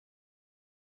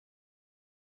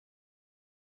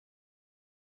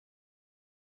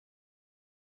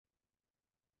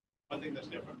one thing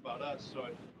that's different about us, so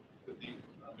the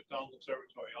McDonald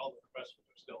Observatory, all the professors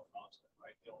are still in Austin,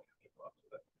 right? They only have to go up to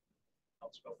the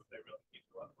telescope if they really need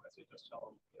to. Otherwise, they just tell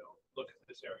them, look at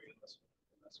this area in the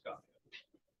sky.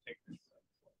 Take this.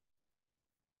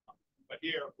 But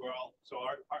here, so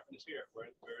our department is here. We're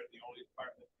the only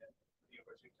department in the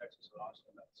University of Texas at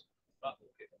Austin that's not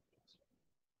located in Austin.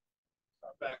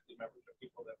 Our faculty members are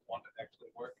people that want to actually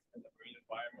work in the marine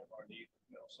environment or need,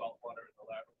 salt water in the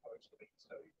laboratory so they can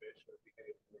study fish or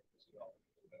behavior or physiology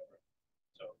or whatever.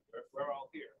 So we're all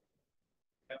here.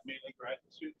 We have mainly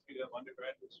graduate students. We have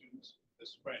undergraduate students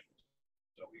this spring.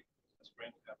 So this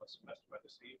spring we have a semester by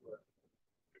the sea where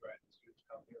undergraduate students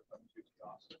come here from UT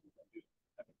Austin and do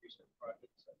research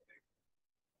projects and they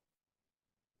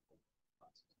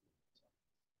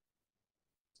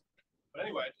But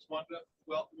anyway, I just wanted to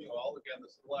welcome you all. Again,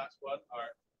 this is the last one.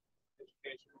 Our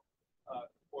education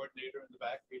coordinator in the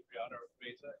back, Adriana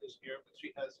Beza, is here, but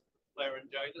she has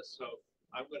laryngitis, so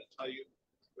I'm going to tell you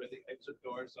where the exit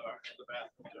doors are and the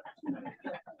bathrooms are.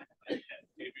 And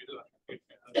give you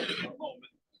a home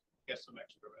and get some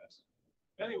extra rest.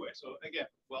 Anyway, so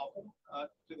again, welcome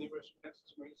to the University of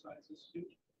Texas Marine Science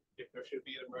Institute. If there should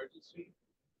be an emergency,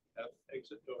 have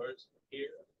exit doors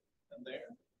here and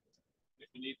there. If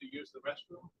you need to use the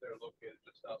restroom, they're located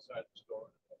just outside the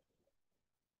store.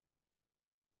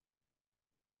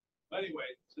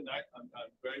 Anyway, tonight I'm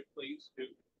very pleased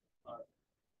to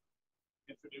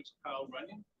introduce Kyle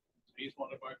Runion. He's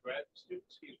one of our graduate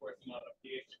students. He's working on a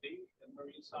PhD in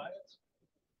marine science.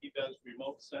 He does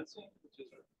remote sensing, which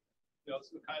is it's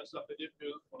the kind of stuff I did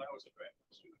do when I was a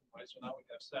graduate student. Right? So now we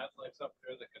have satellites up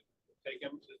there that can take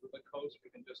images of the coast. We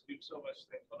can just do so much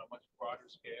things on a much broader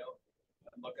scale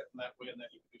and look at them that way, and then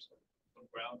you can do some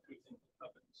ground truthing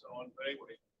stuff and so on. But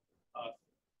anyway,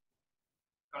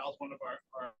 Kyle's one of our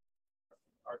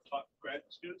top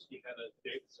graduate students. He had a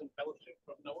Davidson Fellowship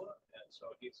from NOAA, and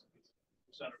so he's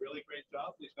done a really great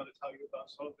job. He's going to tell you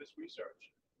about some of his research.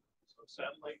 So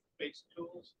satellite-based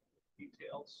tools,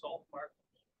 detailed salt marsh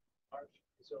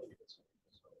resilience.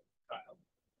 So Kyle.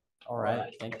 All right,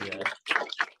 thank you, Ed.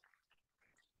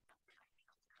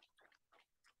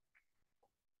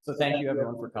 So thank you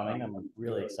everyone for coming. I'm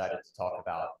really excited to talk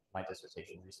about my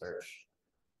dissertation research.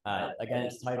 Again,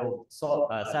 it's titled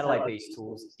Satellite-Based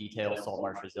Tools, Detail Salt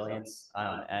Marsh Resilience.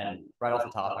 And right off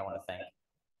the top, I want to thank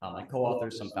my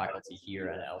co-authors, some faculty here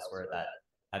and elsewhere that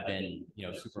have been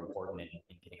super important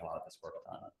in getting a lot of this work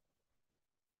done.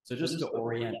 So just to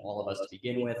orient all of us to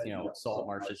begin with, salt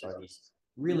marshes are these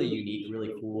really unique,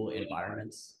 really cool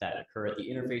environments that occur at the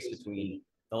interface between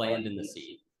the land and the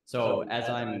sea. So as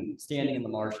I'm standing in the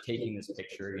marsh taking this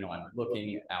picture, I'm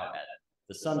looking out at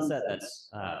the sunset that's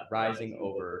rising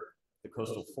over the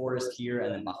coastal forest here,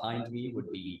 and then behind me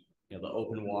would be the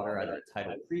open water, either a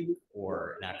tidal creek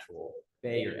or an actual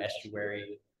bay or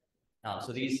estuary.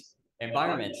 So these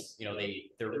environments,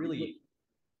 they're really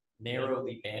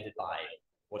narrowly banded by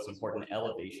what's important,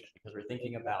 elevation, because we're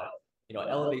thinking about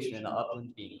elevation in the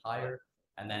upland being higher,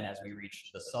 and then as we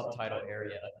reach the subtidal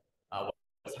area,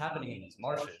 what's happening in these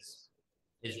marshes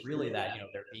is really that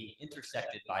they're being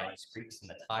intersected by these creeks, and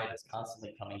the tide is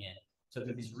constantly coming in. So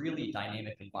they're these really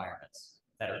dynamic environments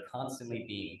that are constantly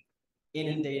being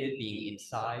inundated, being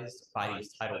incised by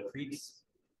these tidal creeks.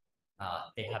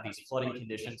 They have these flooding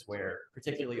conditions where,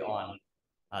 particularly on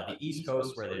the East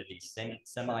Coast, where there are these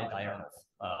semi-diurnal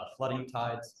flooding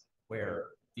tides, where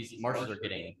these marshes are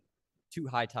getting 2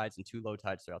 high tides and 2 low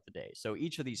tides throughout the day. So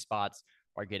each of these spots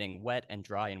are getting wet and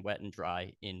dry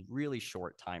in really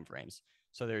short time frames.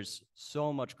 So there's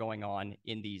so much going on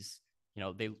in these,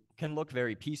 they can look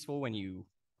very peaceful when you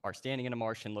are standing in a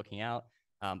marsh and looking out,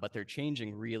 but they're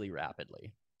changing really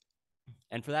rapidly.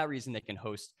 And for that reason, they can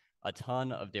host a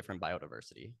ton of different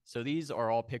biodiversity. So these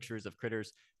are all pictures of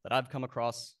critters that I've come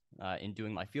across in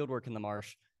doing my fieldwork in the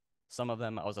marsh. Some of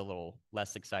them I was a little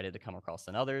less excited to come across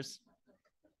than others.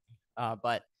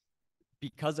 But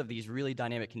because of these really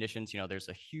dynamic conditions, there's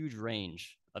a huge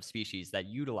range of species that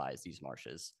utilize these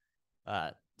marshes.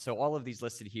 So all of these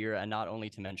listed here, and not only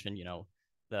to mention,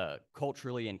 the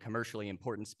culturally and commercially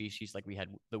important species, like we had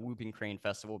the Whooping Crane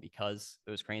Festival because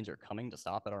those cranes are coming to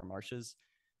stop at our marshes.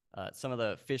 Some of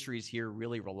the fisheries here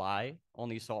really rely on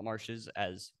these salt marshes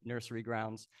as nursery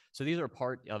grounds. So these are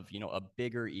part of, a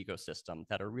bigger ecosystem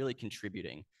that are really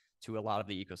contributing to a lot of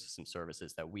the ecosystem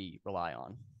services that we rely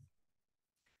on.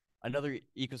 Another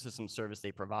ecosystem service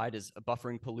they provide is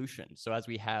buffering pollution. So as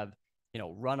we have,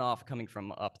 runoff coming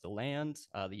from up the land,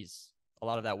 a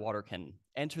lot of that water can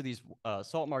enter these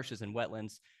salt marshes and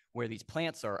wetlands where these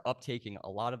plants are uptaking a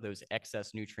lot of those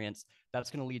excess nutrients. That's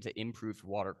going to lead to improved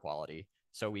water quality.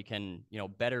 so we can,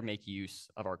 better make use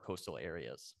of our coastal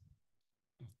areas.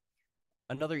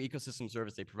 Another ecosystem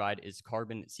service they provide is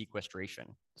carbon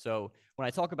sequestration. So when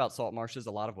I talk about salt marshes,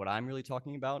 a lot of what I'm really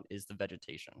talking about is the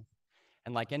vegetation.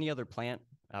 And like any other plant,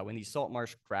 when these salt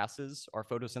marsh grasses are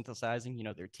photosynthesizing,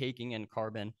 they're taking in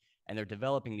carbon and they're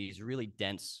developing these really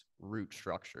dense root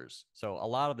structures. So a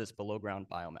lot of this below ground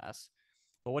biomass.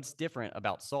 But what's different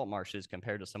about salt marshes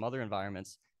compared to some other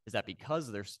environments is that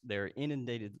because they're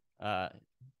inundated,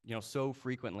 so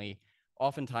frequently,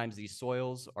 oftentimes these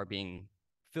soils are being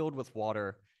filled with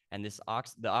water, and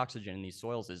the oxygen in these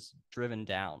soils is driven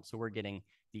down. So we're getting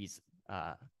these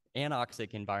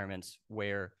anoxic environments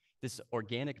where this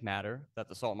organic matter that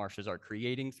the salt marshes are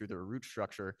creating through their root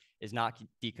structure is not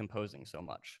decomposing so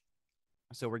much.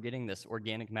 So we're getting this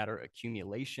organic matter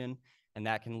accumulation, and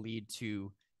that can lead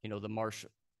to, the marsh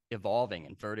evolving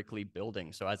and vertically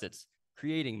building. So as it's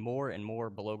creating more and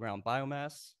more below ground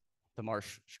biomass, the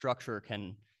marsh structure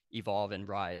can evolve and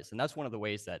rise. And that's one of the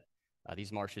ways that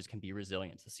these marshes can be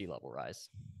resilient to sea level rise.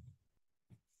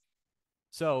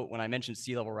 So when I mentioned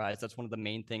sea level rise, that's one of the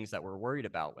main things that we're worried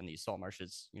about when these salt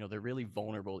marshes, they're really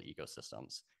vulnerable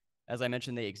ecosystems. As I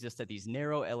mentioned, they exist at these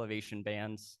narrow elevation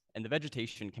bands, and the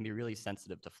vegetation can be really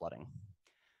sensitive to flooding.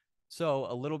 So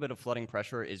a little bit of flooding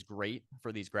pressure is great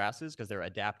for these grasses because they're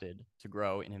adapted to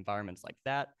grow in environments like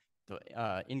that.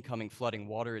 The incoming flooding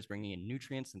water is bringing in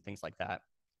nutrients and things like that.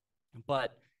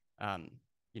 But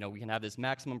we can have this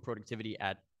maximum productivity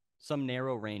at some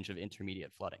narrow range of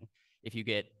intermediate flooding. If you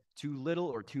get too little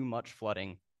or too much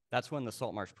flooding, that's when the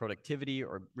salt marsh productivity,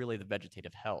 or really the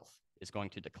vegetative health, is going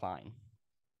to decline.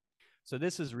 So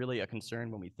this is really a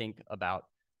concern when we think about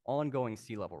ongoing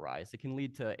sea level rise. It can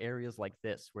lead to areas like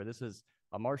this, where this is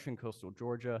a marsh in coastal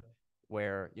Georgia,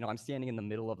 where I'm standing in the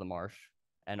middle of the marsh,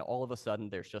 and all of a sudden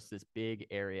there's just this big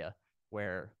area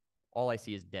where all I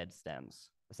see is dead stems.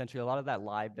 Essentially, a lot of that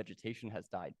live vegetation has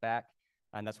died back,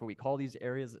 and that's what we call these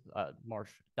areas,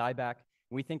 marsh dieback.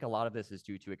 And we think a lot of this is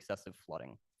due to excessive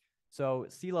flooding. So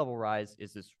sea level rise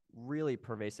is this really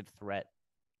pervasive threat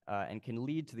and can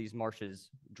lead to these marshes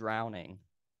drowning.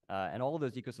 And all of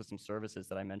those ecosystem services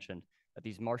that I mentioned that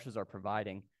these marshes are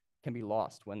providing can be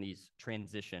lost when these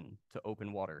transition to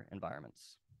open water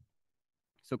environments.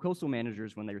 So coastal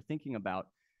managers, when they're thinking about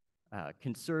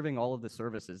conserving all of the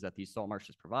services that these salt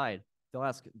marshes provide, they'll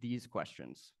ask these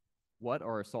questions. What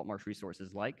are salt marsh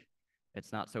resources like?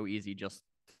 It's not so easy just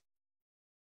to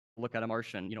look at a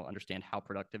marsh and understand how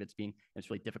productive it's being. And it's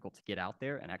really difficult to get out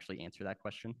there and actually answer that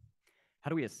question. How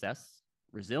do we assess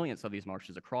resilience of these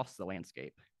marshes across the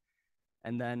landscape?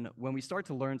 And then when we start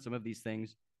to learn some of these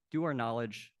things, do our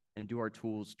knowledge and do our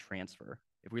tools transfer?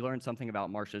 If we learn something about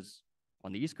marshes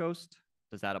on the East Coast,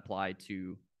 does that apply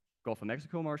to Gulf of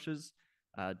Mexico marshes?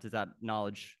 Does that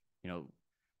knowledge,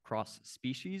 cross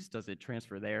species? Does it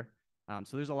transfer there?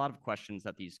 So there's a lot of questions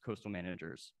that these coastal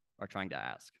managers are trying to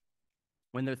ask.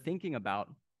 When they're thinking about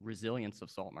resilience of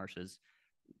salt marshes,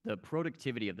 the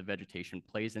productivity of the vegetation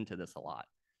plays into this a lot.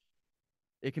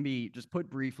 It can be just put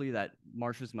briefly that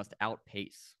marshes must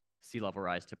outpace sea level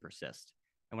rise to persist.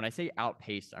 And when I say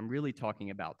outpace, I'm really talking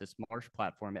about this marsh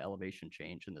platform elevation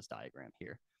change in this diagram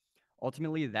here.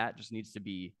 Ultimately, that just needs to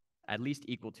be at least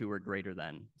equal to or greater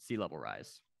than sea level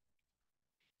rise.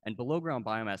 And below ground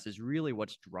biomass is really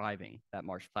what's driving that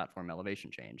marsh platform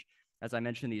elevation change. As I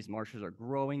mentioned, these marshes are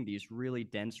growing these really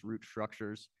dense root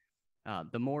structures.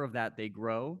 The more of that they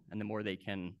grow and the more they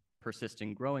can persist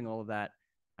in growing all of that,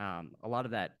 a lot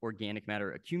of that organic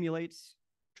matter accumulates,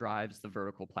 drives the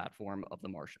vertical platform of the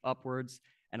marsh upwards,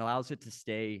 and allows it to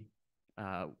stay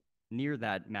near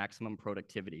that maximum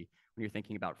productivity when you're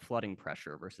thinking about flooding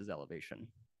pressure versus elevation.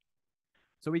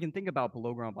 So we can think about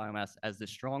below ground biomass as the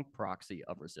strong proxy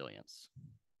of resilience.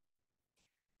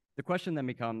 The question then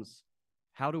becomes,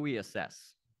 how do we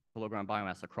assess below ground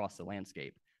biomass across the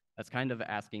landscape? That's kind of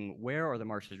asking, where are the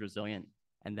marshes resilient?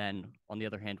 And then on the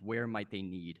other hand, where might they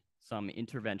need some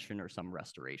intervention or some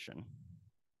restoration?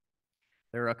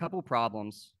 There are a couple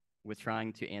problems with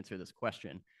trying to answer this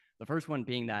question. The first one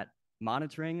being that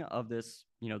monitoring of this,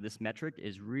 this metric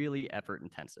is really effort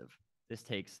intensive. This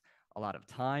takes a lot of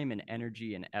time and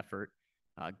energy and effort.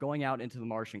 Going out into the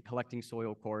marsh and collecting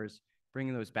soil cores,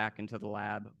 bringing those back into the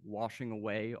lab, washing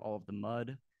away all of the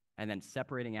mud, and then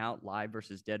separating out live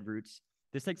versus dead roots.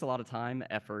 This takes a lot of time,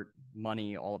 effort,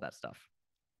 money, all of that stuff.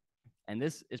 And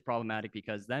this is problematic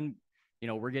because then,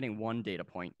 we're getting one data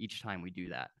point each time we do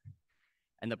that.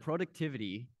 And the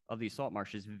productivity of these salt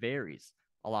marshes varies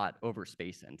a lot over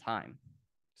space and time.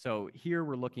 So here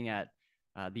we're looking at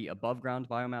the above ground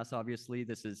biomass, obviously.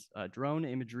 This is drone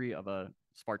imagery of a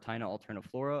Spartina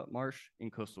alterniflora marsh in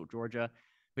coastal Georgia.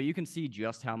 but you can see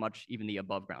just how much even the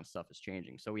above ground stuff is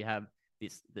changing. So we have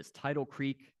this tidal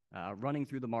creek running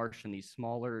through the marsh and these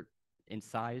smaller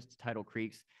incised tidal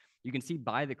creeks. You can see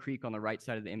by the creek on the right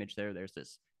side of the image there, there's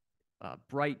this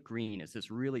bright green. It's this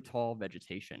really tall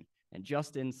vegetation. And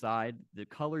just inside, the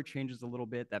color changes a little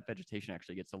bit. That vegetation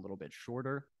actually gets a little bit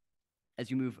shorter. As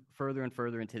you move further and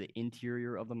further into the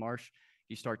interior of the marsh,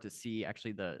 you start to see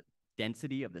actually the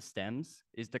density of the stems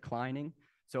is declining.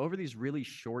 So over these really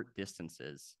short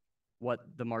distances, what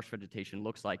the marsh vegetation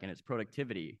looks like and its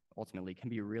productivity ultimately can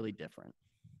be really different.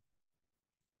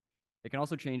 It can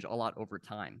also change a lot over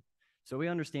time. So we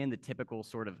understand the typical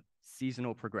sort of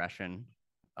seasonal progression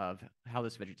of how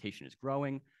this vegetation is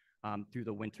growing through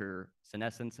the winter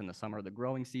senescence and the summer, the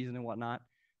growing season and whatnot.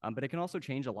 But it can also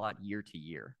change a lot year to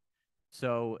year.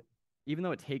 So even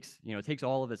though it takes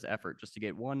all of this effort just to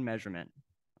get one measurement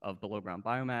of below ground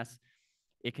biomass,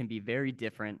 it can be very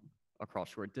different across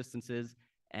short distances.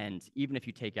 And even if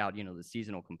you take out, the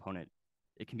seasonal component,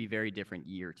 it can be very different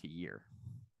year to year.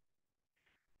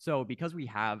 So because we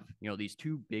have, these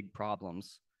two big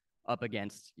problems up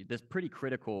against this pretty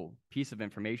critical piece of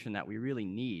information that we really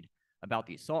need about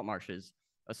these salt marshes,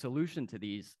 a solution to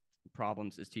these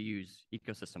problems is to use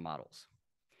ecosystem models.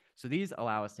 So these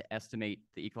allow us to estimate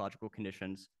the ecological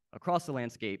conditions across the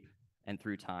landscape and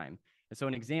through time. And so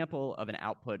an example of an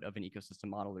output of an ecosystem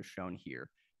model is shown here,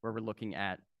 where we're looking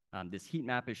at this heat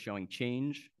map is showing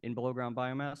change in below ground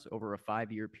biomass over a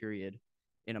 5-year period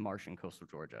in a marsh in coastal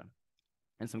Georgia.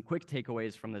 And some quick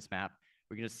takeaways from this map,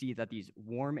 we're going to see that these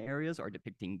warm areas are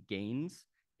depicting gains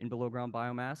in below ground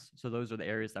biomass. So those are the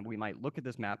areas that we might look at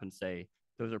this map and say,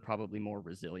 those are probably more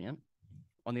resilient.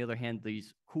 On the other hand,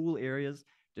 these cool areas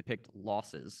depict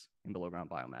losses in below ground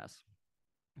biomass.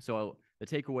 So the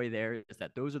takeaway there is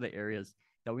that those are the areas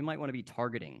that we might want to be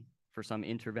targeting for some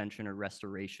intervention or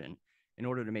restoration in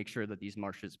order to make sure that these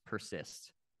marshes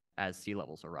persist as sea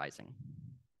levels are rising.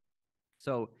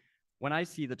 So when I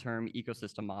see the term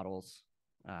ecosystem models,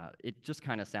 it just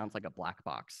kind of sounds like a black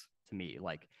box to me.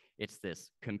 Like it's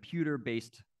this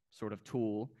computer-based sort of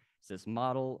tool, it's this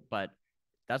model, but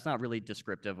that's not really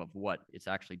descriptive of what it's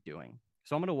actually doing.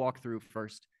 So I'm going to walk through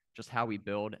first just how we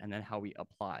build and then how we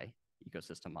apply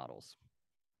ecosystem models.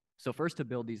 So first, to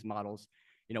build these models,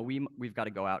 we've got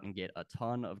to go out and get a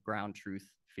ton of ground truth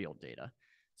field data.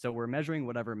 So we're measuring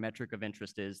whatever metric of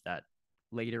interest is that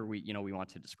later we want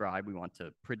to describe, we want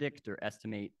to predict or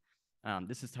estimate.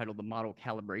 This is titled the model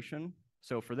calibration.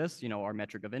 So for this, our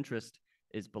metric of interest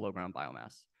is below ground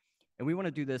biomass. And we want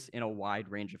to do this in a wide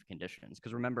range of conditions,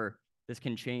 because remember, this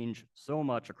can change so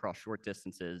much across short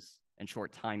distances and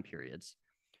short time periods.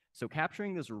 So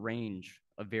capturing this range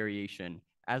of variation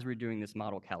as we're doing this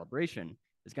model calibration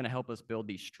is going to help us build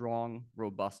these strong,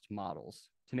 robust models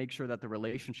to make sure that the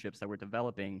relationships that we're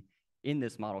developing in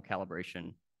this model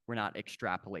calibration, we're not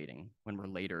extrapolating when we're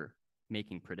later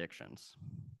making predictions.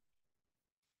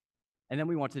 And then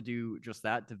we want to do just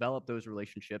that, develop those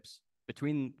relationships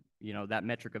between that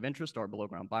metric of interest or below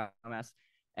ground biomass.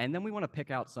 And then we want to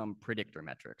pick out some predictor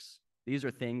metrics. These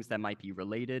are things that might be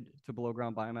related to below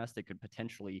ground biomass that could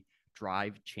potentially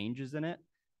drive changes in it.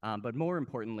 But more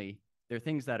importantly, they're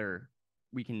things that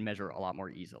we can measure a lot more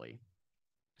easily.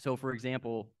 So for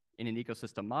example, in an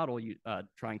ecosystem model,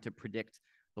 trying to predict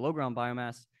below ground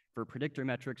biomass, for predictor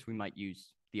metrics, we might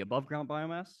use the above ground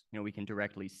biomass. We can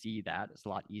directly see that. It's a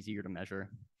lot easier to measure.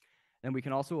 Then we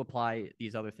can also apply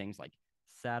these other things like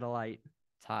satellite,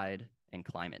 tide, and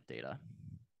climate data.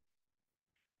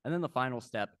 And then the final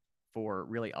step for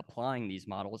really applying these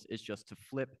models is just to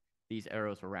flip these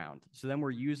arrows around. So then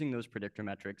we're using those predictor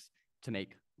metrics to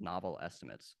make novel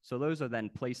estimates. So those are then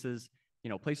places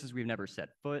we've never set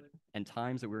foot and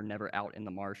times that we're never out in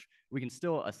the marsh. We can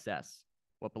still assess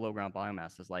what below ground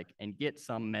biomass is like and get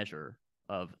some measure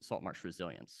of salt marsh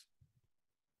resilience.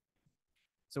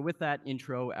 So with that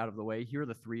intro out of the way, here are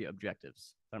the 3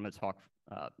 objectives that I'm going to talk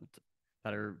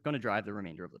that are going to drive the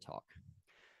remainder of the talk.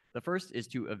 The first is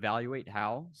to evaluate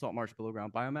how salt marsh below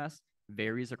ground biomass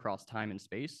varies across time and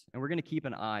space. And we're going to keep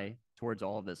an eye towards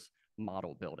all of this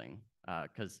model building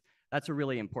because that's a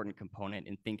really important component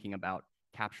in thinking about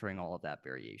capturing all of that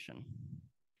variation.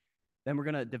 Then we're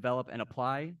going to develop and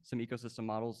apply some ecosystem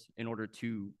models in order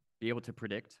to be able to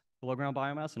predict below ground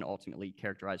biomass and ultimately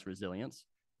characterize resilience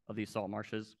of these salt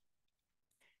marshes.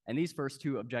 And these first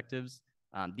 2 objectives,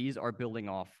 these are building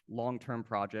off long-term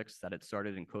projects that had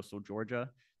started in coastal Georgia.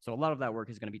 So a lot of that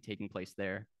work is going to be taking place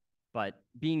there. But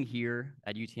being here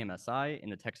at UTMSI in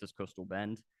the Texas Coastal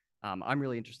Bend, I'm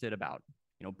really interested about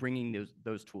bringing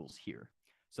those tools here.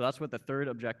 So that's what the 3rd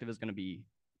objective is going to be,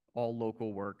 all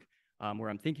local work, where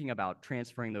I'm thinking about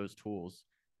transferring those tools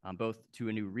both to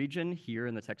a new region here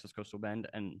in the Texas Coastal Bend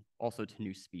and also to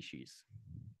new species.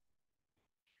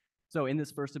 So in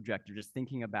this first objective, just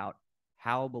thinking about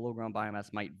how below ground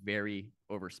biomass might vary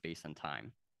over space and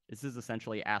time. This is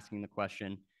essentially asking the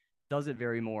question, does it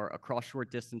vary more across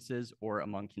short distances or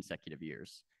among consecutive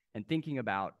years? And thinking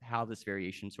about how this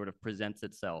variation sort of presents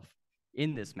itself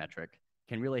in this metric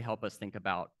can really help us think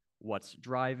about what's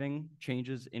driving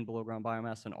changes in below ground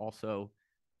biomass and also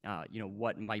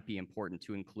what might be important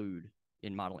to include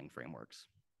in modeling frameworks.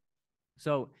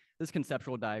 So this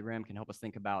conceptual diagram can help us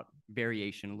think about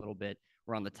variation a little bit.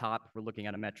 Where on the top, we're looking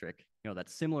at a metric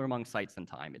that's similar among sites and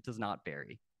time. It does not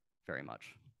vary very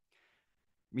much.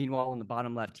 Meanwhile, on the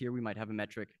bottom left here, we might have a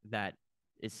metric that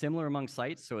is similar among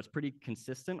sites, so it's pretty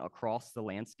consistent across the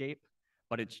landscape,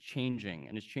 but it's changing,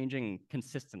 and it's changing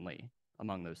consistently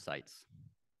among those sites.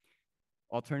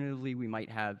 Alternatively, we might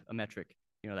have a metric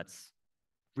that's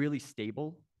really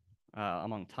stable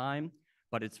among time,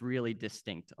 but it's really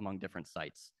distinct among different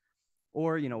sites.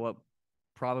 Or what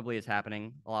probably is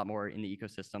happening a lot more in the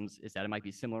ecosystems is that it might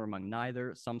be similar among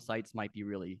neither. Some sites might be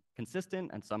really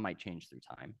consistent and some might change through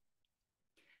time.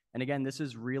 And again, this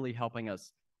is really helping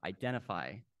us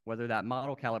identify whether that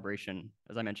model calibration,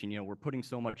 as I mentioned, we're putting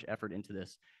so much effort into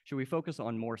this. Should we focus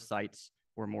on more sites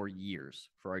or more years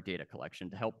for our data collection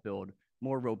to help build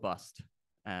more robust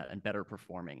and better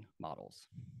performing models?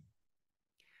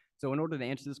 So in order to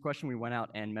answer this question, we went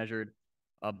out and measured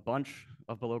a bunch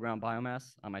of below ground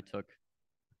biomass. I took,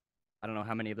 I don't know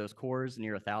how many of those cores,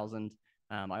 near 1,000.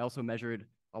 I also measured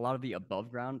a lot of the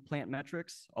above ground plant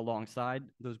metrics alongside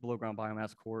those below ground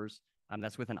biomass cores.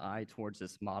 That's with an eye towards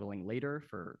this modeling later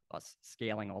for us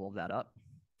scaling all of that up.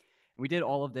 We did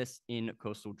all of this in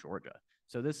coastal Georgia.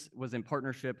 So this was in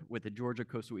partnership with the Georgia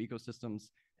Coastal Ecosystems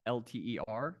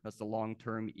LTER. That's the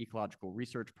long-term ecological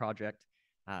research project.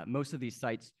 Most of these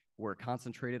sites were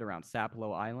concentrated around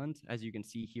Sapelo Island, as you can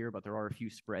see here, but there are a few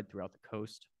spread throughout the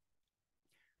coast.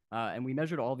 And we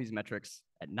measured all these metrics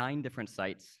at 9 different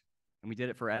sites, and we did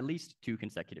it for at least 2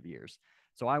 consecutive years.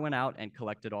 So I went out and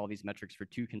collected all these metrics for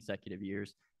 2 consecutive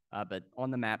years, but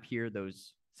on the map here,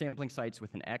 those sampling sites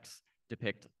with an X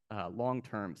depict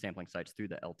long-term sampling sites through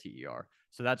the LTER.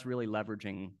 So that's really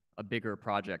leveraging a bigger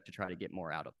project to try to get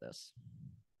more out of this.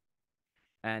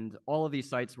 And all of these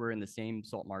sites were in the same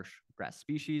salt marsh grass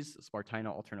species, Spartina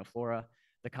alterniflora.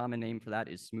 The common name for that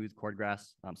is smooth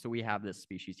cordgrass. So we have this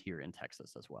species here in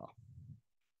Texas as well.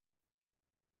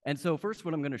 And so first,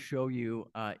 what I'm going to show you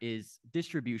is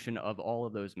distribution of all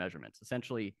of those measurements.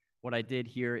 Essentially, what I did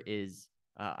here is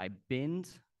I binned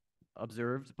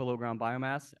observed below ground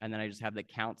biomass, and then I just have the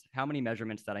count how many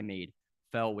measurements that I made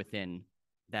fell within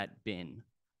that bin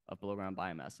of below ground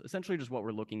biomass. Essentially, just what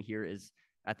we're looking here is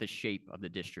at the shape of the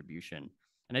distribution.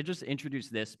 And I just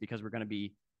introduced this because we're going to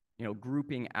be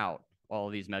grouping out all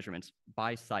of these measurements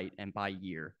by site and by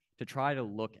year to try to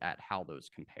look at how those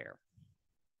compare.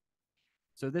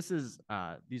 So this is,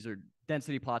 these are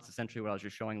density plots, essentially what I was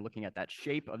just showing, looking at that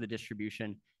shape of the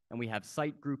distribution. And we have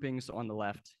site groupings on the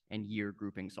left and year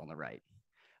groupings on the right.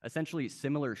 Essentially,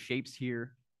 similar shapes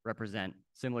here represent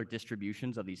similar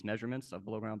distributions of these measurements of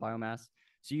below ground biomass.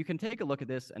 So you can take a look at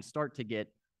this and start to get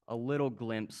a little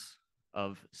glimpse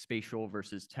of spatial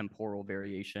versus temporal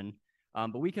variation.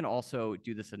 But we can also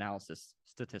do this analysis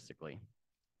statistically.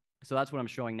 So that's what I'm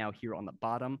showing now here on the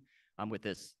bottom with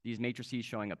these matrices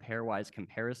showing a pairwise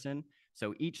comparison.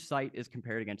 So each site is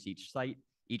compared against each site.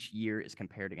 Each year is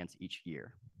compared against each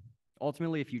year.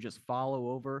 Ultimately, if you just follow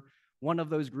over one of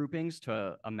those groupings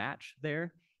to a match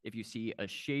there, if you see a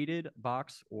shaded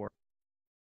box or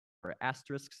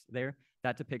asterisks there,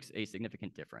 that depicts a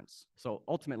significant difference. So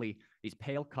ultimately, these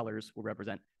pale colors will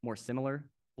represent more similar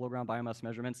below ground biomass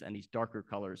measurements, and these darker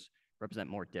colors represent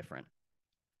more different.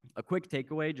 A quick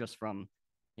takeaway just from,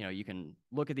 you can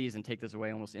look at these and take this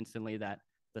away almost instantly, that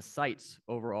the sites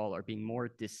overall are being more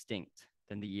distinct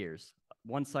than the years.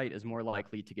 One site is more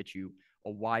likely to get you a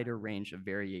wider range of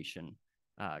variation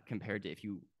compared to if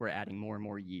you were adding more and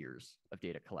more years of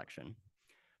data collection.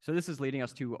 So this is leading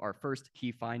us to our first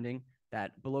key finding,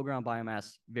 that below ground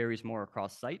biomass varies more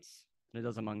across sites than it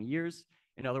does among years.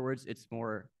 In other words, it's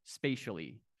more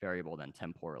spatially variable than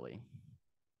temporally.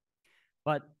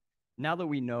 But now that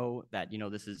we know that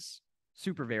this is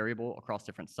super variable across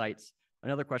different sites,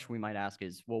 another question we might ask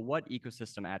is, well, what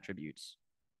ecosystem attributes,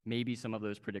 maybe some of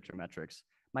those predictor metrics,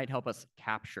 might help us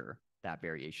capture that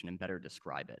variation and better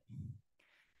describe it?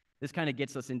 This kind of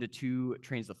gets us into 2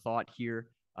 trains of thought here.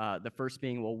 The first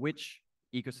being, well, which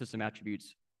ecosystem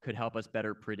attributes could help us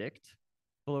better predict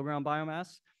below ground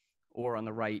biomass? Or on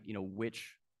the right,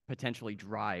 which potentially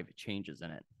drive changes in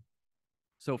it?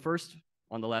 So first,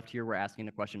 On the left here, we're asking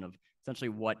the question of essentially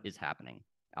what is happening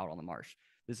out on the marsh.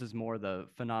 This is more the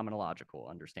phenomenological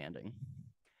understanding.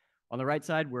 On the right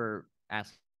side, we're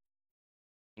asking,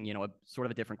 a sort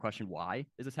of a different question. Why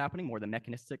is this happening? More the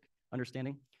mechanistic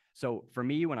understanding. So for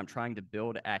me, when I'm trying to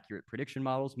build accurate prediction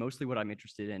models, mostly what I'm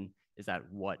interested in is that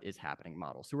what is happening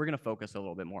model. So we're going to focus a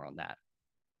little bit more on that.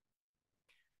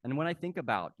 And when I think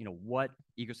about, what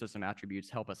ecosystem attributes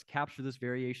help us capture this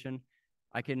variation,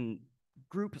 I can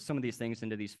group some of these things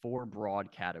into these 4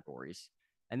 broad categories.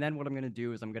 And then what I'm going to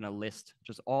do is I'm going to list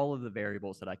just all of the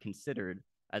variables that I considered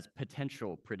as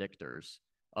potential predictors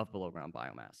of below ground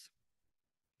biomass.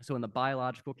 So in the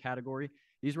biological category,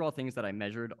 these are all things that I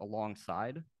measured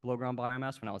alongside below ground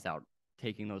biomass when I was out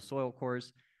taking those soil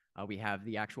cores. We have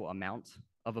the actual amount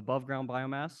of above ground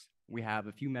biomass. We have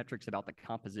a few metrics about the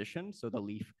composition, so the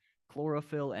leaf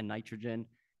chlorophyll and nitrogen,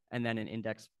 and then an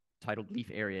index titled leaf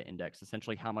area index,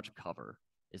 essentially how much cover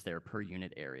is there per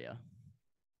unit area.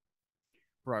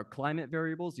 For our climate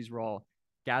variables, these were all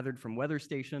gathered from weather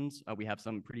stations. We have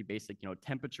some pretty basic,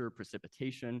 temperature,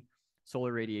 precipitation,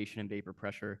 solar radiation, and vapor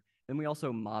pressure. Then we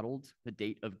also modeled the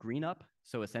date of green up.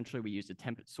 So essentially we used a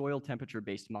soil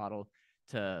temperature-based model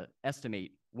to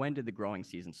estimate when did the growing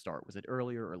season start. Was it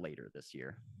earlier or later this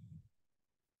year?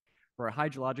 For our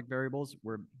hydrologic variables,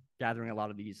 we're gathering a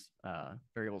lot of these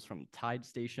variables from tide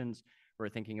stations. We're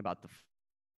thinking about the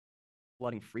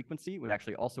flooding frequency. We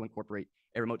actually also incorporate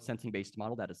a remote sensing-based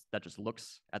model that just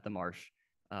looks at the marsh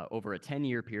over a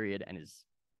 10-year period and is,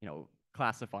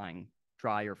 classifying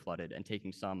dry or flooded and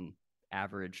taking some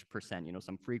average percent,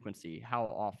 some frequency. How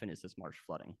often is this marsh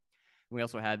flooding? And we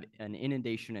also have an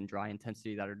inundation and dry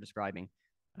intensity that are describing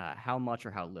how much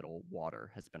or how little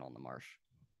water has been on the marsh.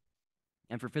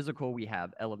 And for physical, we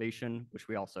have elevation, which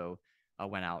we also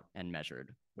went out and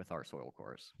measured with our soil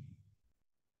cores.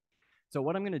 So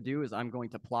what I'm going to do is I'm going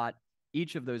to plot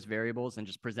each of those variables and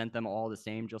just present them all the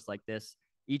same, just like this.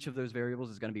 Each of those variables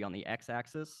is going to be on the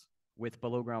x-axis with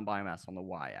below ground biomass on the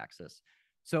y-axis.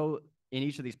 So in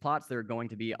each of these plots, there are going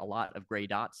to be a lot of gray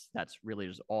dots. That's really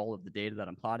just all of the data that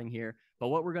I'm plotting here. But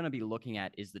what we're going to be looking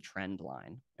at is the trend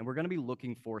line. And we're going to be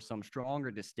looking for some strong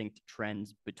or distinct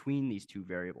trends between these 2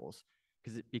 variables.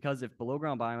 Because if below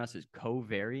ground biomass is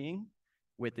co-varying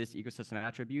with this ecosystem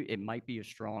attribute, it might be a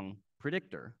strong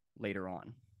predictor later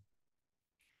on.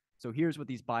 So here's what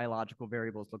these biological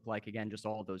variables look like. Again, just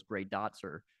all of those gray dots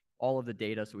are all of the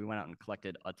data. So we went out and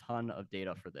collected a ton of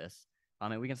data for this.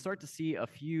 And we can start to see a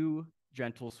few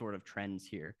gentle sort of trends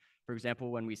here. For example,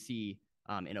 when we see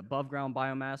in above ground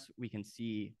biomass, we can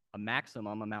see a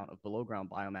maximum amount of below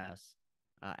ground biomass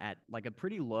at like a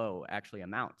pretty low actually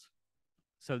amount.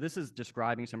 So this is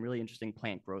describing some really interesting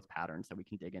plant growth patterns that we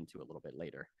can dig into a little bit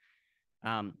later.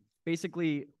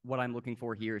 Basically, what I'm looking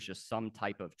for here is just some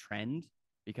type of trend,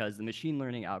 because the machine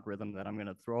learning algorithm that I'm going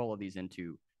to throw all of these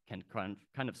into can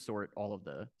kind of sort all of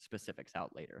the specifics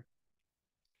out later.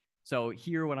 So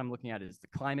here, what I'm looking at is the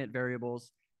climate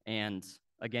variables. And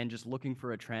again, just looking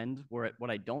for a trend. Where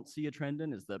what I don't see a trend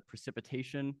in is the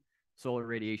precipitation, solar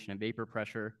radiation, and vapor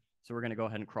pressure. So we're going to go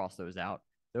ahead and cross those out.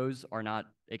 Those are not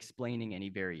explaining any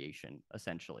variation,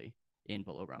 essentially, in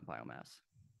below ground biomass.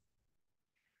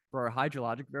 For our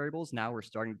hydrologic variables, now we're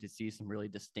starting to see some really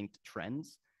distinct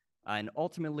trends. And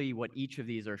ultimately, what each of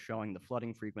these are showing, the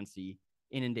flooding frequency,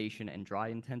 inundation, and dry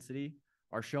intensity,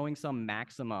 are showing some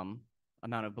maximum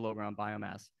amount of below ground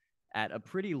biomass at a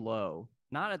pretty low,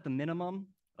 not at the minimum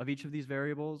of each of these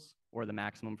variables or the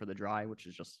maximum for the dry, which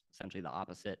is just essentially the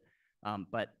opposite,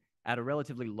 but at a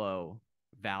relatively low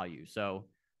value. So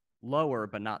lower,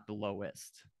 but not the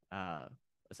lowest.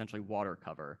 Essentially water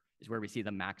cover is where we see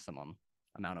the maximum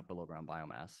amount of below ground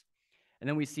biomass. And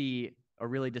then we see a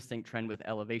really distinct trend with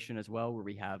elevation as well, where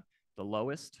we have the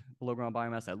lowest below ground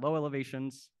biomass at low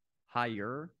elevations,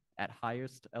 higher at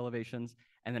highest elevations,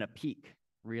 and then a peak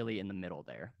really in the middle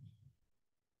there.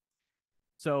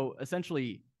 So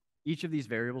essentially, each of these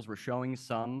variables were showing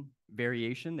some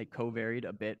variation. They co-varied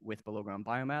a bit with below ground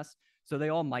biomass. So they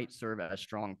all might serve as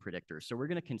strong predictors. So we're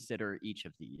going to consider each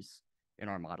of these in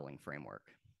our modeling framework.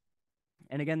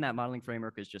 And again, that modeling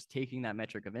framework is just taking that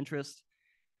metric of interest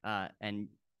and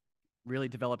really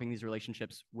developing these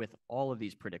relationships with all of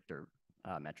these predictor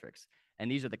metrics.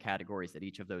 And these are the categories that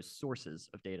each of those sources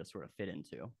of data sort of fit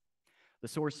into. The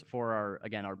source for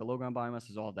our below ground biomass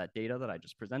is all of that data that I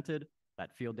just presented,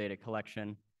 that field data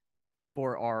collection.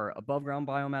 For our above ground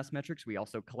biomass metrics, we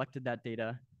also collected that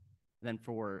data. Then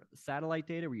for satellite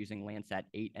data, we're using Landsat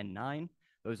 8 and 9.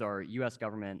 Those are US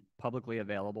government publicly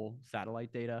available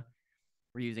satellite data.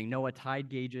 We're using NOAA tide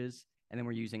gauges, and then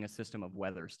we're using a system of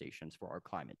weather stations for our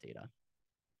climate data.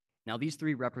 Now, these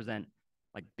 3 represent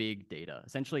like big data.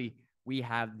 Essentially, we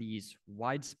have these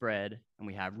widespread and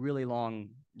we have really long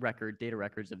data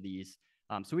records of these.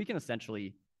 So we can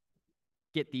essentially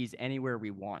get these anywhere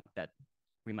we want that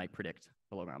we might predict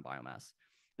below ground biomass.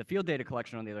 The field data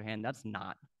collection, on the other hand, that's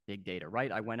not big data,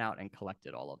 right? I went out and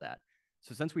collected all of that.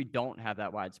 So since we don't have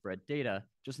that widespread data,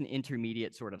 just an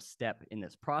intermediate sort of step in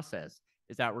this process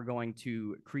is that we're going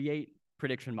to create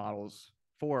prediction models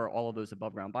for all of those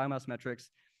above ground biomass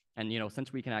metrics. And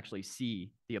since we can actually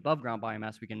see the above ground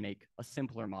biomass, we can make a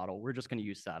simpler model. We're just going to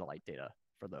use satellite data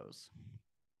for those.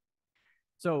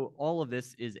 So all of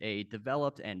this is a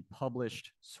developed and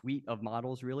published suite of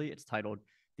models, really. It's titled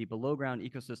the Below Ground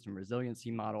Ecosystem Resiliency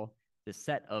Model, this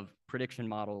set of prediction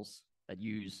models that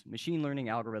use machine learning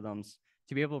algorithms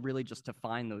to be able really just to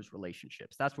find those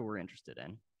relationships. That's what we're interested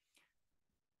in.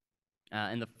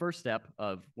 And the first step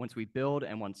of once we build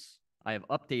and once I have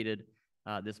updated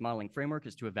this modeling framework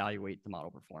is to evaluate the model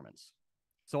performance.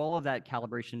 So all of that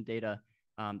calibration data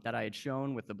that I had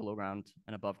shown with the below ground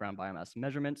and above ground biomass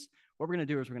measurements, what we're going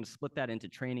to do is we're going to split that into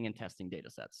training and testing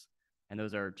data sets. And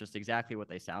those are just exactly what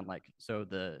they sound like. So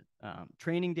the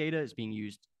training data is being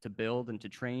used to build and to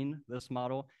train this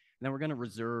model. And then we're going to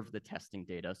reserve the testing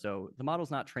data. So the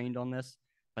model's not trained on this,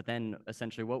 but then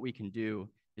essentially what we can do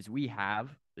is we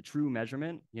have the true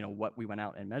measurement, what we went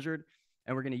out and measured,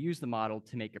 and we're going to use the model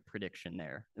to make a prediction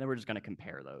there. And then we're just going to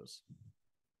compare those.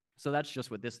 So that's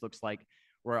just what this looks like.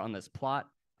 Where on this plot,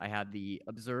 I have the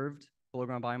observed below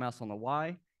ground biomass on the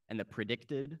Y and the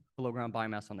predicted below ground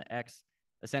biomass on the X.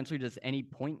 Essentially, just any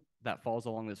point that falls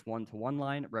along this one-to-one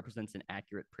line represents an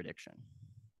accurate prediction.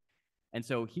 And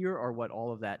so here are what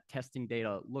all of that testing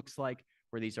data looks like,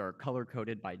 where these are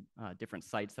color-coded by different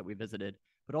sites that we visited.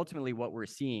 But ultimately, what we're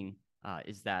seeing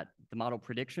is that the model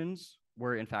predictions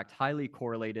were, in fact, highly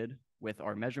correlated with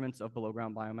our measurements of below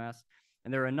ground biomass.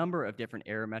 And there are a number of different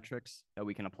error metrics that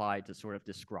we can apply to sort of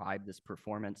describe this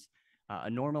performance. A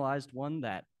normalized one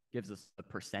that gives us a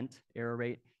percent error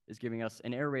rate is giving us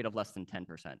an error rate of less than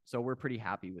 10%. So we're pretty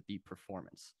happy with the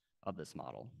performance of this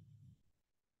model.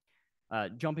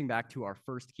 Jumping back to our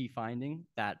first key finding,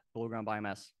 that below ground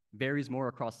biomass varies more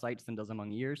across sites than does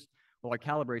among years. Well, our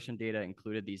calibration data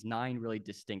included these 9 really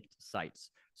distinct sites.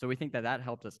 So we think that that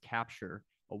helped us capture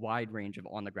a wide range of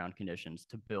on-the-ground conditions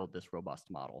to build this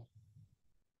robust model.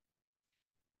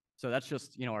 So that's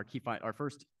just our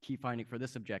first key finding for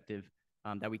this objective,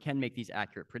 that we can make these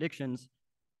accurate predictions,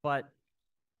 but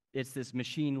it's this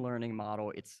machine learning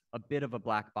model. It's a bit of a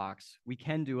black box. We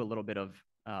can do a little bit of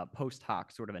post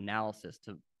hoc sort of analysis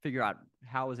to figure out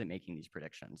how is it making these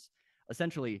predictions.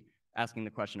 Essentially asking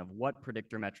the question of what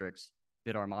predictor metrics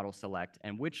did our model select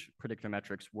and which predictor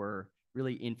metrics were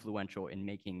really influential in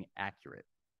making accurate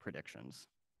predictions.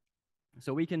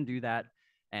 So we can do that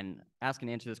and ask and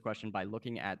answer this question by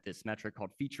looking at this metric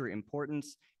called feature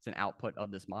importance. It's an output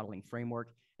of this modeling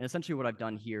framework. And essentially what I've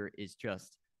done here is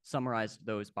just summarize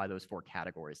those by those 4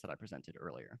 categories that I presented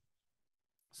earlier.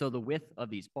 So the width of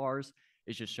these bars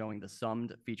is just showing the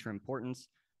summed feature importance.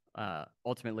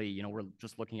 Ultimately, we're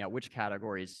just looking at which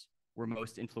categories were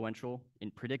most influential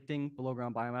in predicting below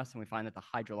ground biomass, and we find that the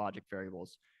hydrologic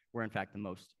variables were in fact the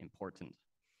most important.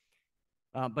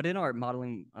 But in our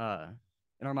modeling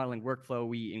workflow,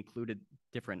 we included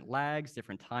different lags,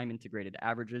 different time integrated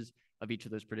averages of each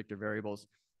of those predictor variables.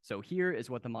 So here is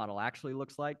what the model actually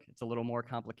looks like. It's a little more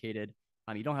complicated.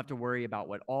 You don't have to worry about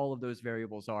what all of those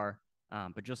variables are,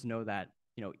 but just know that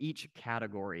each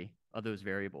category of those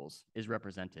variables is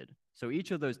represented. So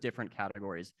each of those different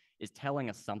categories is telling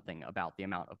us something about the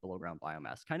amount of below ground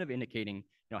biomass, kind of indicating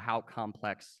how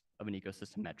complex of an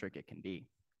ecosystem metric it can be.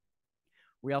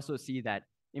 We also see that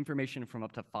information from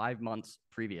up to 5 months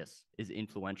previous is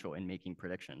influential in making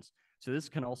predictions. So this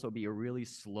can also be a really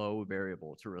slow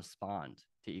variable to respond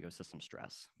to ecosystem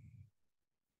stress.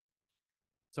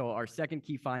 So our second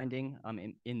key finding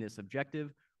in this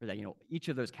objective was that each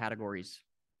of those categories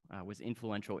was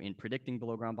influential in predicting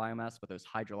below ground biomass, but those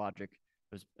hydrologic,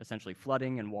 those essentially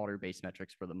flooding and water-based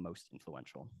metrics were the most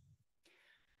influential.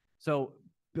 So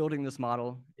building this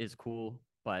model is cool,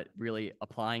 but really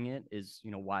applying it is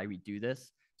why we do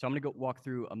this. So I'm going to go walk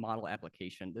through a model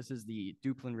application. This is the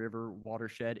Duplin River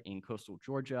watershed in coastal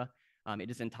Georgia. It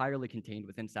is entirely contained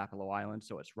within Sapelo Island,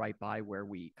 so it's right by where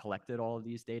we collected all of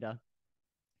these data.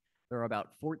 There are about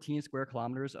 14 square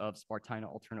kilometers of Spartina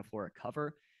alterniflora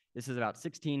cover. This is about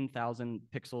 16,000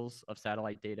 pixels of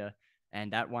satellite data,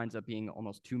 and that winds up being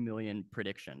almost 2 million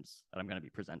predictions that I'm going to be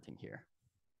presenting here.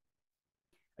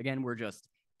 Again, we're just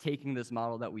taking this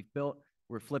model that we've built,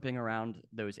 we're flipping around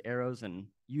those arrows and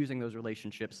using those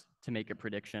relationships to make a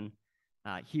prediction.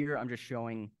 Here, I'm just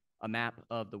showing a map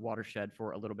of the watershed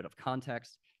for a little bit of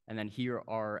context. And then here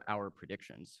are our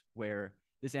predictions, where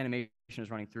this animation is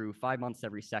running through 5 months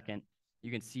every second.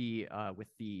 You can see with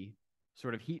the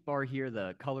sort of heat bar here,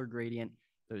 the color gradient,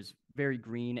 those very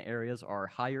green areas are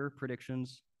higher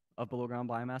predictions of below ground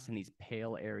biomass, and these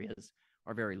pale areas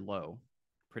are very low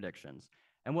predictions.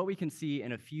 And what we can see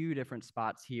in a few different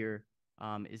spots here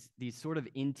is these sort of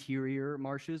interior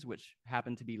marshes, which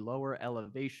happen to be lower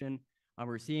elevation.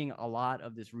 We're seeing a lot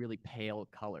of this really pale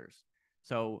colors.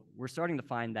 So we're starting to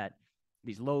find that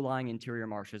these low-lying interior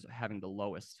marshes are having the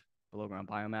lowest below ground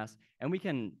biomass. And we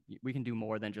can do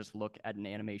more than just look at an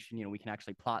animation. We can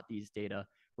actually plot these data.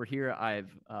 Where here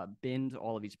I've binned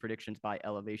all of these predictions by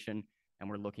elevation, and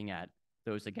we're looking at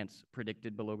those against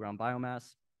predicted below ground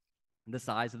biomass. The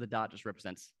size of the dot just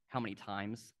represents how many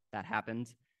times that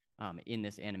happened in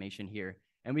this animation here.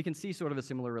 And we can see sort of a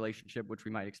similar relationship, which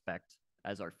we might expect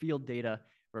as our field data,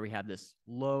 where we have this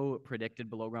low predicted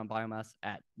below ground biomass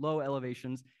at low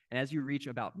elevations. And as you reach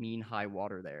about mean high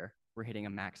water there, we're hitting a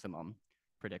maximum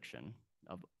prediction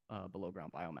of below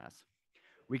ground biomass.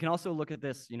 We can also look at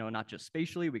this, not just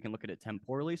spatially, we can look at it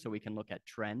temporally. So we can look at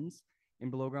trends in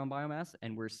below ground biomass,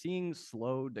 and we're seeing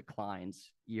slow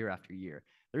declines year after year.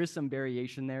 There is some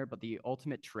variation there, but the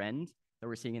ultimate trend that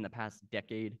we're seeing in the past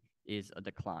decade is a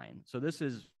decline. So this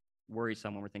is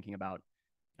worrisome when we're thinking about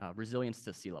resilience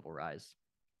to sea level rise.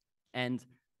 And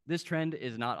this trend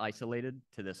is not isolated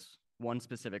to this one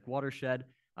specific watershed.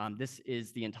 This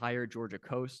is the entire Georgia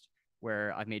coast,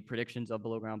 where I've made predictions of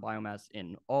below ground biomass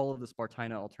in all of the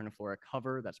Spartina alterniflora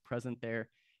cover that's present there.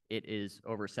 It is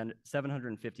over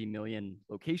 750 million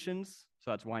locations.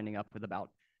 So that's winding up with about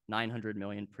 900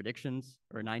 million predictions,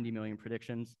 or 90 million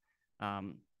predictions.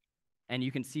 And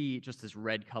you can see just this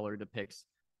red color depicts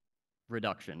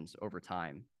reductions over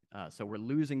time. So we're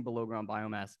losing below ground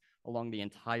biomass along the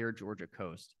entire Georgia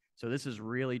coast. So this is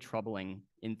really troubling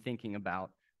in thinking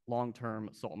about long-term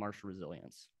salt marsh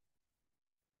resilience.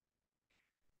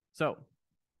 So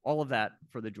all of that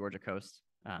for the Georgia coast.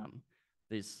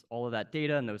 All of that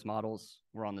data and those models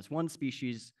were on this one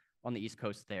species on the East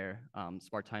Coast there,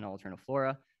 Spartina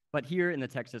alterniflora. But here in the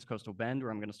Texas coastal bend,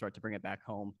 where I'm going to start to bring it back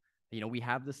home, we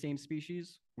have the same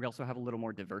species. We also have a little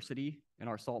more diversity in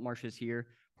our salt marshes here,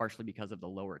 partially because of the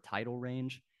lower tidal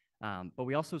range. But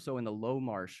we also, so in the low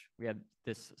marsh, we have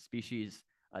this species,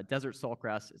 desert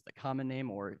saltgrass is the common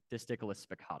name, or Disticulus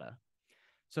spicata.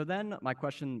 So then my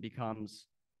question becomes,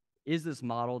 is this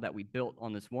model that we built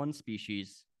on this one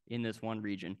species in this one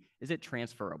region, is it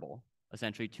transferable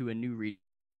essentially to a new region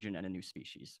and a new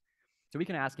species? So we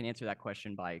can ask and answer that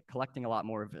question by collecting a lot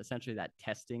more of essentially that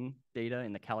testing data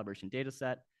in the calibration data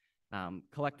set,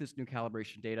 collect this new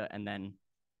calibration data, and then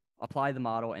apply the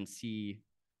model and see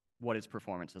what its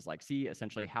performance is like, see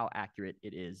essentially how accurate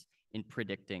it is in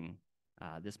predicting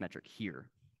this metric here.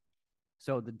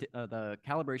 So the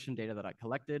calibration data that I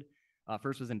collected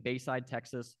first was in Bayside,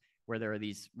 Texas, where there are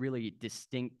these really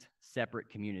distinct separate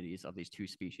communities of these two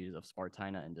species of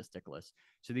Spartina and Disticulus.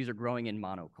 So these are growing in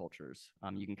monocultures.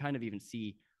 You can kind of even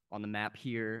see on the map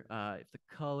here, if the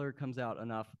color comes out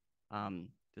enough,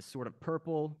 this sort of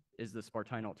purple is the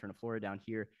Spartina alterniflora down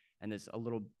here, and this a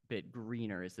little bit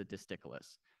greener is the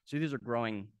Disticulus. So these are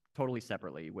growing totally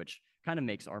separately, which kind of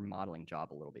makes our modeling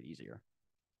job a little bit easier.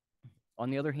 On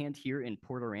the other hand, here in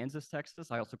Port Aransas, Texas,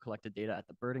 I also collected data at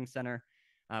the Birding Center,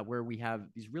 where we have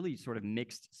these really sort of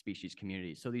mixed species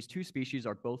communities. So these two species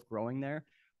are both growing there,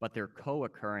 but they're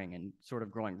co-occurring and sort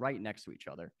of growing right next to each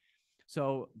other.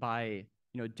 So by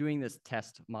doing this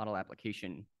test model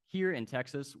application here in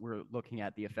Texas, we're looking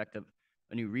at the effect of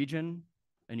a new region,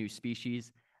 a new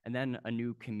species, and then a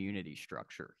new community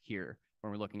structure here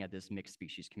when we're looking at this mixed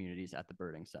species communities at the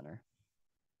Birding Center.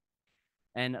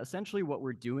 And essentially what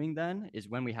we're doing then is,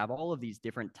 when we have all of these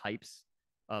different types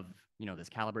of this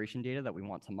calibration data that we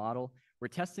want to model, we're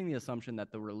testing the assumption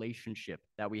that the relationship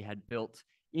that we had built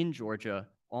in Georgia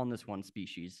on this one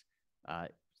species,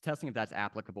 testing if that's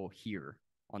applicable here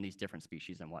on these different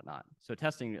species and whatnot. So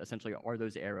testing essentially, are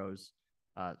those arrows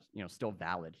still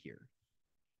valid here?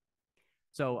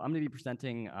 So I'm going to be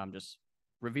presenting, just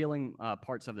revealing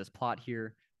parts of this plot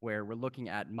here, where we're looking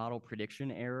at model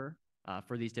prediction error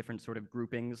for these different sort of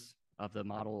groupings of the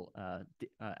model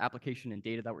application and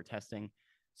data that we're testing.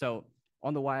 So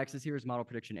on the y-axis here is model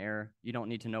prediction error. You don't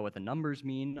need to know what the numbers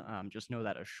mean. Just know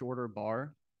that a shorter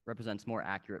bar represents more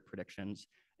accurate predictions,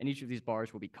 and each of these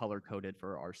bars will be color-coded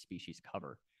for our species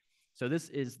cover. So this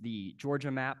is the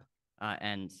Georgia map,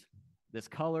 and this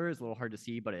color is a little hard to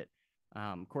see, but it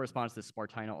corresponds to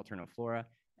Spartina alterniflora.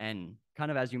 And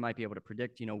kind of as you might be able to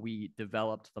predict, we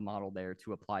developed the model there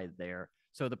to apply there.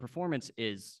 So the performance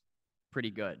is pretty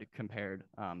good compared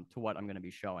to what I'm going to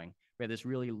be showing. We have this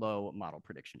really low model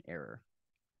prediction error.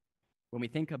 When we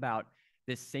think about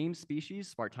this same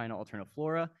species, Spartina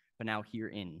alterniflora, but now here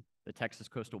in the Texas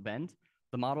coastal bend,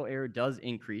 the model error does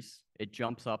increase. It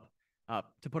jumps up.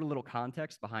 To put a little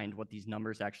context behind what these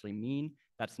numbers actually mean,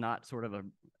 that's not sort of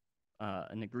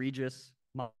an egregious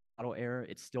model error.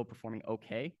 It's still performing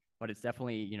okay, but it's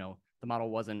definitely, you know, the model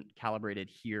wasn't calibrated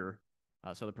here,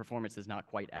 so the performance is not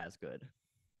quite as good.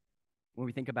 When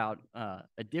we think about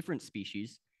a different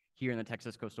species here in the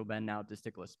Texas coastal bend now,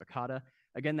 Disticula spicata,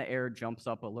 again, the error jumps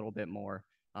up a little bit more,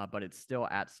 but it's still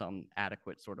at some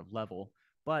adequate sort of level.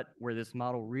 But where this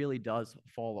model really does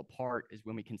fall apart is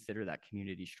when we consider that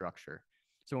community structure.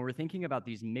 So when we're thinking about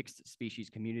these mixed species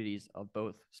communities of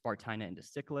both Spartina and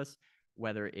Disticulus,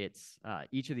 whether it's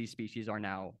each of these species are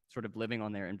now sort of living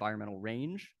on their environmental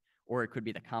range, or it could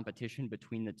be the competition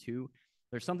between the two,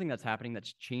 there's something that's happening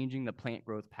that's changing the plant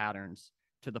growth patterns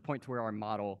to the point to where our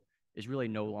model is really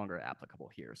no longer applicable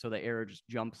here. So the error just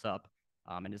jumps up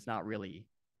and it's not really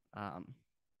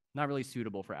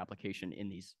suitable for application in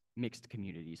these mixed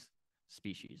communities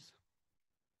species.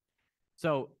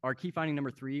 So our key finding number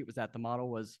 3 was that the model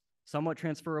was somewhat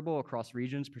transferable across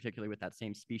regions, particularly with that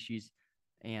same species.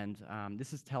 And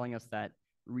this is telling us that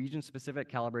region-specific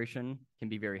calibration can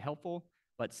be very helpful,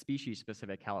 but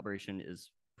species-specific calibration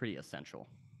is pretty essential.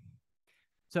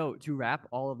 So to wrap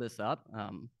all of this up,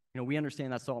 we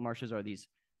understand that salt marshes are these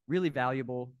really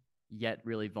valuable yet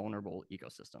really vulnerable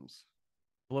ecosystems.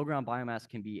 Below ground biomass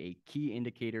can be a key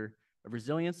indicator of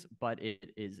resilience, but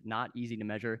it is not easy to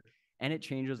measure, and it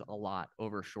changes a lot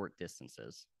over short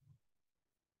distances.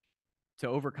 To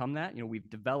overcome that, we've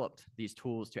developed these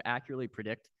tools to accurately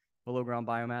predict below ground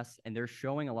biomass, and they're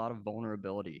showing a lot of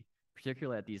vulnerability,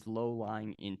 particularly at these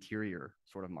low-lying interior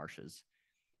sort of marshes.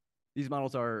 These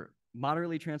models are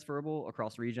moderately transferable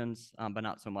across regions, but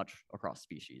not so much across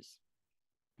species.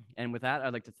 And with that,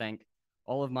 I'd like to thank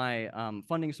all of my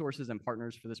funding sources and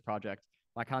partners for this project.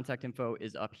 My contact info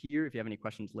is up here if you have any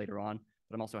questions later on,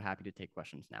 but I'm also happy to take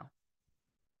questions now.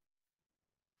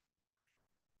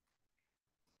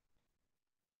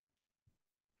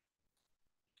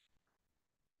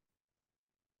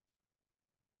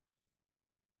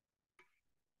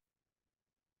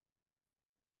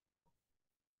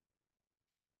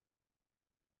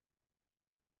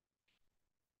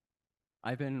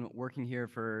 I've been working here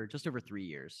for just over 3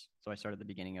 years. So I started at the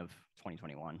beginning of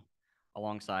 2021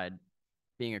 alongside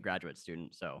being a graduate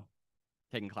student. So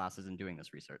taking classes and doing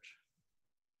this research.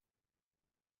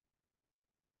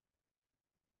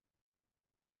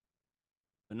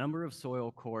 The number of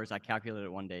soil cores, I calculated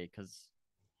it one day because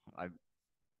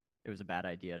it was a bad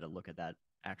idea to look at that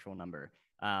actual number.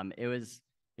 It was,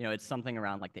 it's something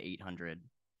around like the 800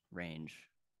 range,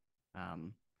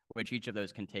 which each of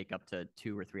those can take up to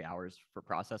 2 or 3 hours for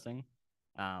processing.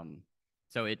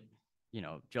 So it,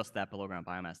 just that below ground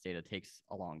biomass data takes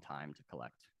a long time to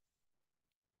collect.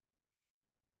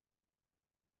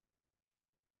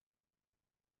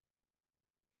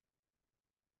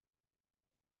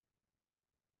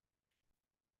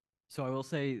 So I will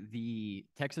say the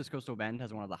Texas coastal bend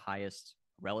has one of the highest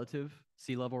relative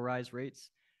sea level rise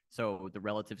rates. So the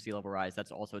relative sea level rise,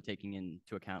 that's also taking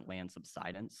into account land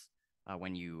subsidence.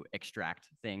 When you extract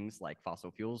things like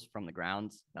fossil fuels from the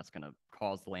ground, that's going to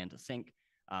cause the land to sink.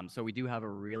 So we do have a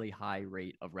really high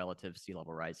rate of relative sea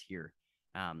level rise here.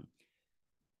 The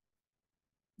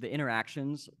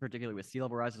interactions, particularly with sea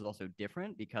level rise, is also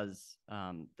different because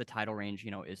the tidal range,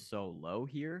 is so low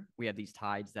here. We have these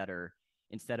tides that are,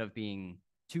 instead of being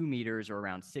 2 meters or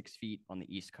around 6 feet on the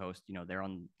East Coast, they're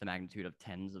on the magnitude of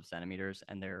tens of centimeters,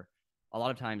 and they're a lot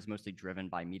of times mostly driven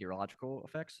by meteorological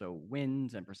effects, so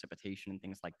winds and precipitation and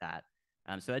things like that.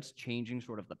 So that's changing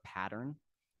sort of the pattern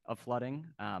of flooding.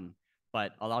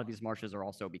 But a lot of these marshes are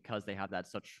also, because they have that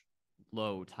such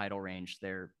low tidal range,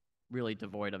 they're really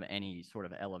devoid of any sort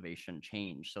of elevation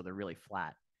change. So they're really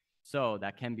flat. So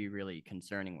that can be really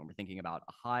concerning when we're thinking about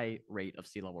a high rate of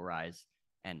sea level rise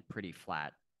and pretty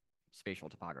flat spatial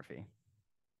topography.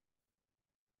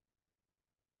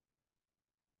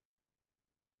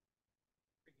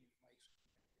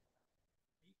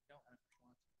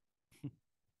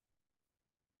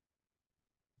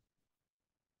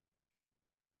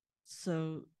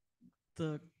 So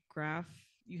the graph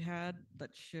you had that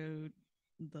showed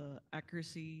the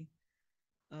accuracy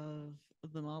of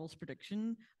the model's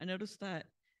prediction, I noticed that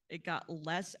it got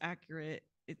less accurate,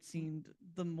 it seemed,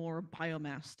 the more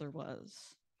biomass there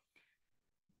was.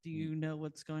 Do you know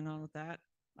what's going on with that?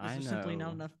 Is there simply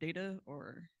not enough data,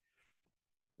 or?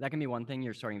 That can be one thing.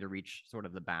 You're starting to reach sort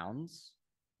of the bounds.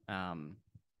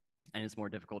 and it's more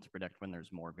difficult to predict when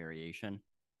there's more variation.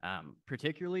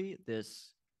 Particularly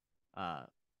this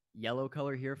yellow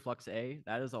color here, Flux A,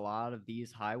 that is a lot of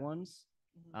these high ones.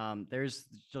 There's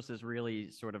just this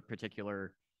really sort of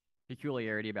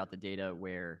peculiarity about the data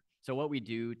where, so what we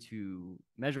do to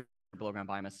measure below ground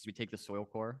biomass is we take the soil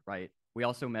core, right? We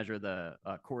also measure the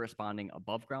corresponding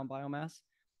above ground biomass.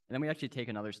 And then we actually take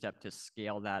another step to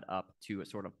scale that up to a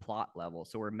sort of plot level.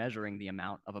 So we're measuring the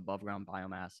amount of above ground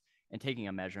biomass and taking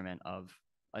a measurement of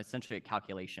essentially a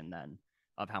calculation then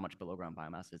of how much below ground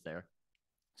biomass is there.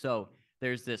 So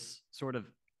there's this sort of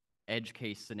edge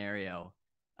case scenario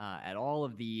at all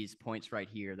of these points right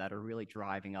here that are really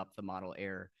driving up the model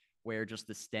error, where just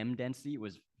the stem density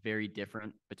was very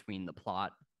different between the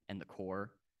plot and the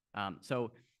core.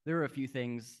 So there are a few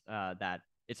things that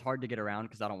it's hard to get around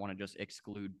because I don't want to just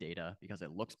exclude data because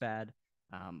it looks bad.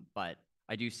 But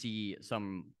I do see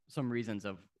some reasons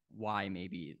of why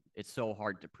maybe it's so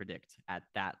hard to predict at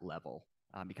that level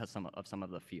because some of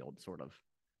the field sort of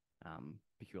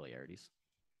peculiarities.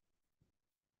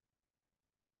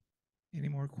 Any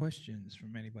more questions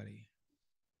from anybody?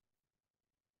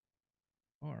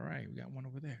 All right, we got one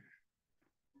over there.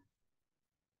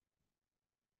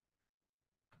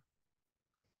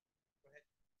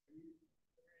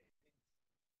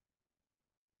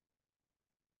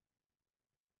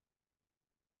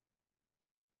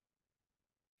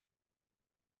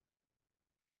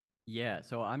 Yeah,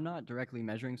 so I'm not directly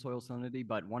measuring soil salinity,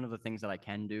 but one of the things that I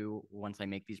can do once I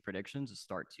make these predictions is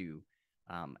start to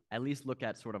at least look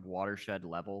at sort of watershed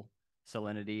level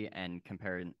salinity and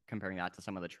comparing that to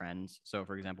some of the trends. So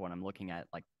for example, when I'm looking at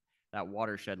like that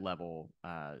watershed level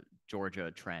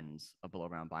Georgia trends of below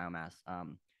ground biomass,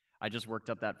 I just worked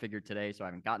up that figure today, so I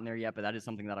haven't gotten there yet, but that is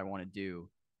something that I want to do,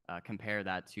 compare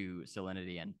that to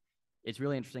salinity. And it's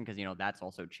really interesting because, you know, that's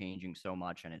also changing so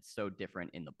much and it's so different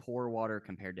in the pore water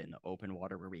compared to in the open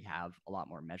water where we have a lot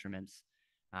more measurements.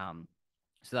 So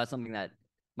that's something that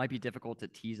might be difficult to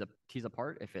tease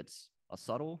apart if it's a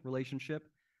subtle relationship.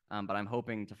 But I'm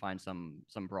hoping to find some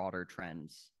broader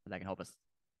trends that can help us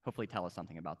hopefully tell us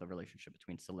something about the relationship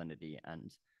between salinity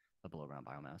and the below ground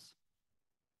biomass.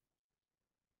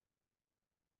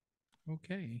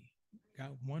 Okay,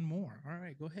 got one more. All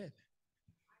right, go ahead.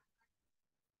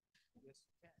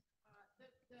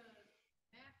 The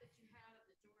map that you had of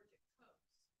the Georgia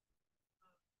coast,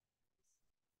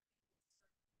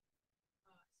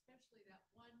 especially that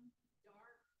one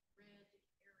dark red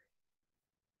area.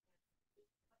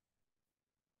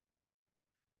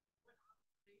 What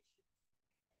observations?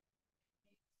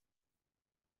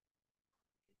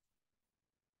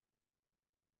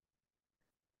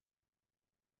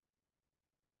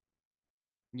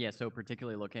 Yeah, so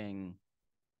particularly looking,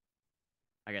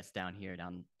 I guess, down here,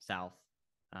 down south,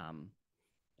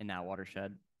 in that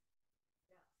watershed.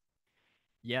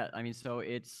 Yeah, I mean, so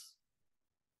it's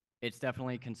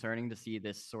definitely concerning to see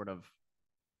this sort of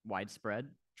widespread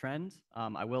trend.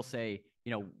 I will say,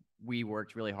 you know, we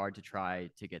worked really hard to try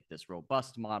to get this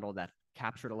robust model that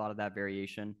captured a lot of that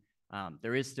variation.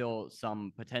 There is still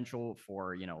some potential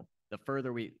for, you know, the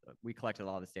further we collected a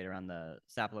lot of this data around the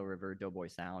Sapelo River, Doughboy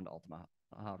Sound, Altamaha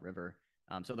River.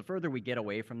 So the further we get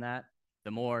away from that,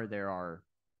 the more there are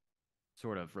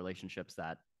sort of relationships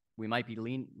that we might be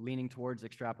leaning towards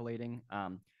extrapolating.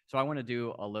 So I want to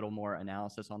do a little more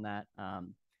analysis on that.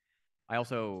 I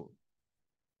also,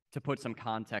 to put some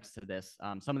context to this,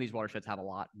 some of these watersheds have a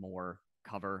lot more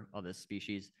cover of this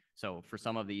species. So for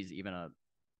some of these, even a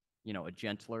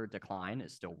gentler decline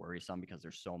is still worrisome because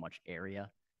there's so much area.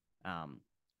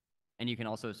 And you can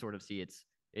also sort of see it's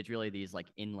really these like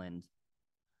inland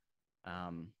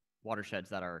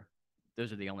watersheds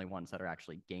those are the only ones that are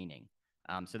actually gaining.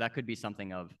 So that could be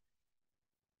something of,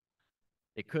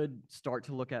 it could start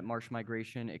to look at marsh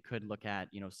migration. It could look at,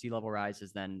 sea level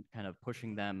rises, then kind of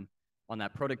pushing them on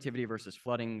that productivity versus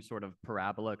flooding sort of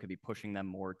parabola. It could be pushing them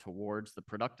more towards the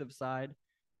productive side.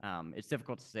 It's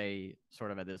difficult to say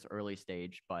sort of at this early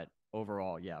stage, but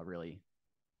overall, yeah, really,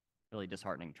 really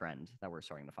disheartening trend that we're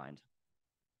starting to find.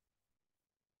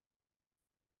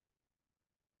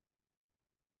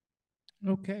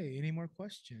 Okay, any more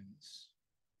questions?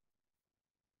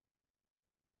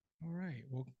 All right,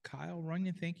 well, Kyle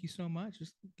Runion, thank you so much.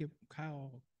 Just give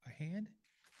Kyle a hand.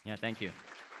 Yeah, thank you.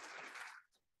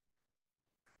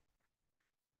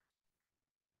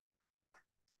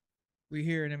 We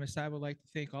here at MSI would like to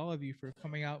thank all of you for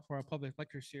coming out for our public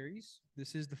lecture series.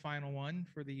 This is the final one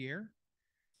for the year,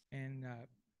 and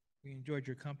we enjoyed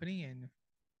your company, and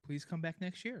please come back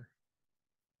next year.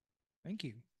 Thank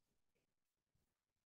you.